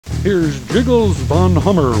Here's Jiggles Von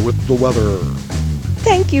Hummer with the weather.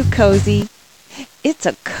 Thank you, Cozy. It's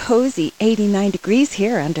a cozy 89 degrees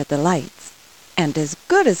here under the lights. And as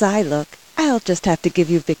good as I look, I'll just have to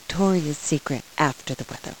give you Victoria's secret after the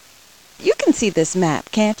weather. You can see this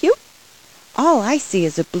map, can't you? All I see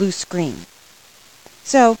is a blue screen.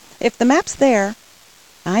 So, if the map's there,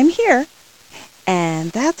 I'm here.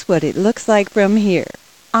 And that's what it looks like from here.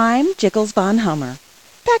 I'm Jiggles Von Hummer.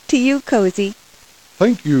 Back to you, Cozy.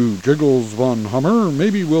 Thank you, Jiggles Von Hummer.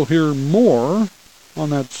 Maybe we'll hear more on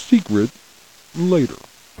that secret later.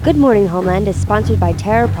 Good Morning Homeland is sponsored by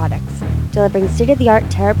Terror Products, delivering state-of-the-art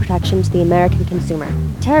terror protection to the American consumer.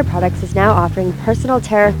 Terror Products is now offering personal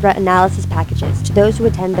terror threat analysis packages to those who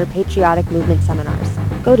attend their patriotic movement seminars.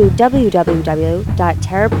 Go to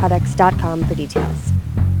www.terrorproducts.com for details.